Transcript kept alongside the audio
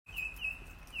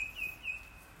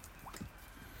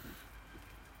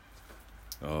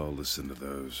Oh, listen to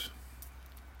those.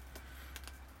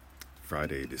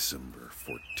 Friday, December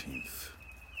 14th,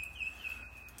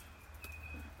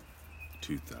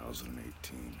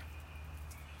 2018.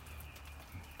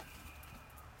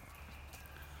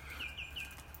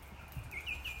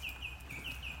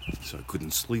 So I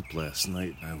couldn't sleep last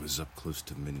night. I was up close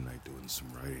to midnight doing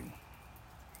some writing.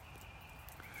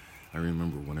 I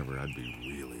remember whenever I'd be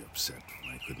really upset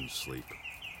when I couldn't sleep.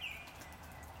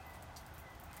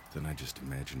 Then I just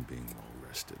imagined being well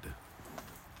rested.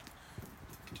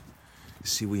 You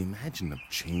see, we imagine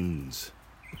chains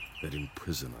that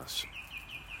imprison us.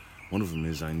 One of them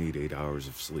is I need 8 hours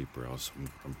of sleep or else I'm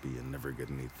grumpy and never get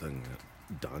anything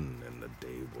done, and the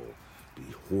day will be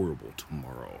horrible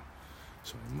tomorrow.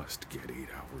 So I must get 8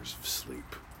 hours of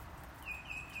sleep.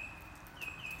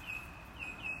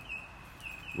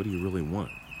 What do you really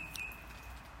want?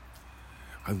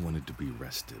 I wanted to be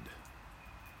rested.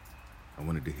 I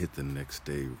wanted to hit the next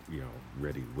day,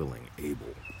 ready, willing,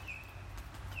 able.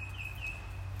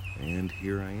 And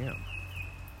here I am.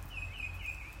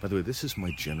 By the way, this is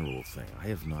my general thing. I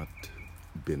have not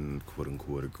been,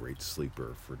 quote-unquote, a great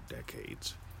sleeper for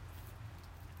decades.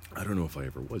 I don't know if I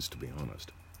ever was, to be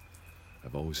honest.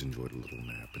 I've always enjoyed a little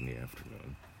nap in the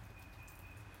afternoon.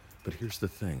 But here's the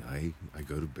thing. I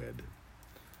go to bed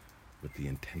with the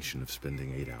intention of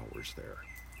spending 8 hours there.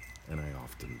 And I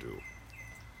often do.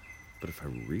 But if I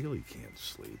really can't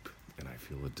sleep and I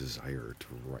feel a desire to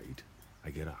write, I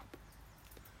get up.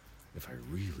 If I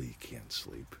really can't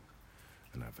sleep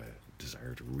and I have a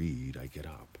desire to read, I get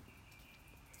up.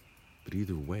 But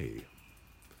either way,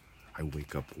 I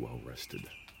wake up well-rested.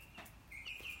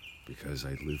 Because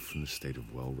I live from the state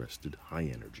of well-rested, high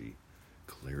energy,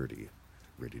 clarity,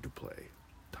 ready to play,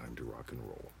 time to rock and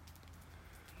roll.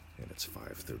 And it's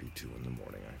 5:32 in the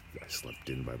morning. I slept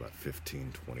in by about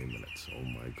 15, 20 minutes. Oh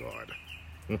my God.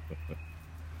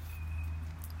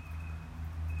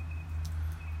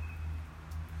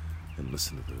 And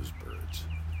listen to those birds.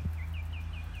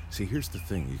 See, here's the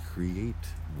thing. You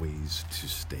create ways to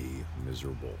stay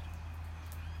miserable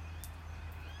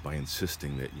by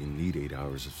insisting that you need 8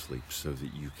 hours of sleep so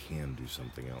that you can do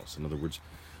something else. In other words,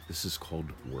 this is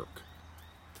called work.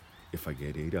 If I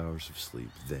get 8 hours of sleep,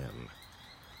 then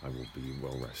I will be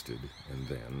well rested, and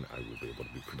then I will be able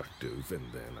to be productive,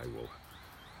 and then I will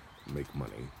make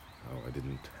money. Oh, I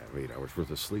didn't have 8 hours worth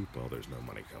of sleep. Well, there's no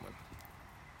money coming.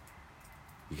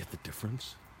 You get the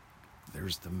difference?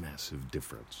 There's the massive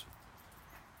difference.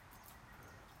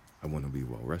 I want to be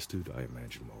well rested. I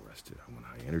imagine well rested. I want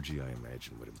high energy. I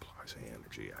imagine what implies high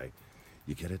energy.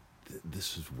 You get it?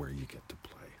 This is where you get to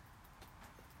play.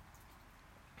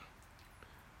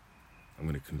 I'm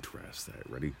going to contrast that.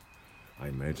 Ready? I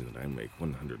imagine that I make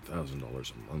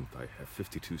 $100,000 a month. I have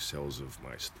 52 sales of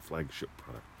my flagship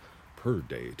product per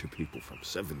day to people from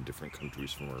 7 different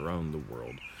countries from around the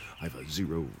world. I have a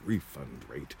 0 refund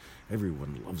rate.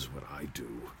 Everyone loves what I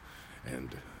do.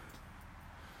 And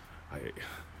I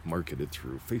market it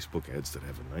through Facebook ads that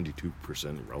have a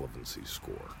 92% relevancy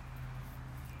score.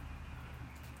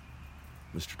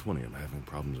 Mr. 20, I'm having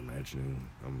problems imagining.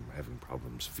 I'm having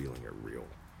problems feeling it real.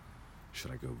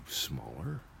 Should I go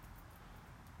smaller?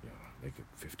 Make it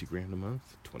 50 grand a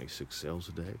month, 26 sales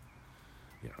a day.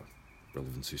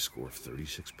 Relevancy score of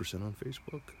 36% on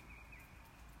Facebook.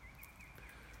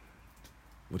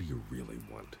 What do you really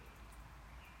want?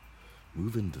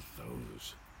 Move into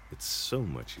those. It's so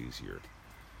much easier.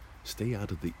 Stay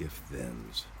out of the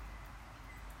if-thens.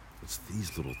 It's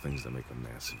these little things that make a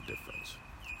massive difference.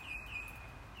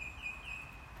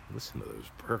 Listen to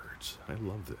those birds. I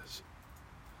love this.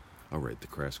 All right, the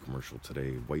crass commercial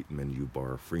today, white menu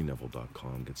bar,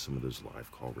 freeneville.com. Get some of those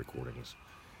live call recordings.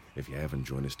 If you haven't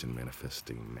joined us in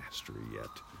Manifesting Mastery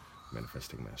yet,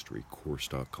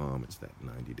 manifestingmasterycourse.com. It's that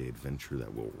 90-day adventure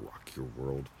that will rock your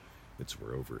world. It's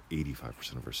where over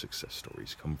 85% of our success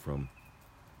stories come from.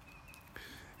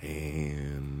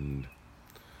 And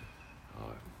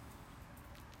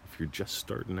if you're just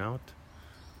starting out,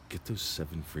 get those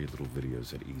 7 free little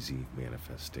videos at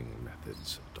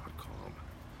easymanifestingmethods.com.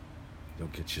 They'll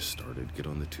get you started. Get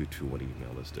on the 221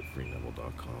 email list at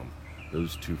freeneville.com.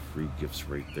 Those 2 free gifts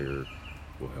right there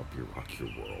will help you rock your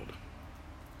world.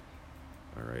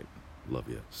 All right. Love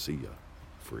you. See ya.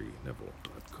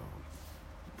 freeneville.com.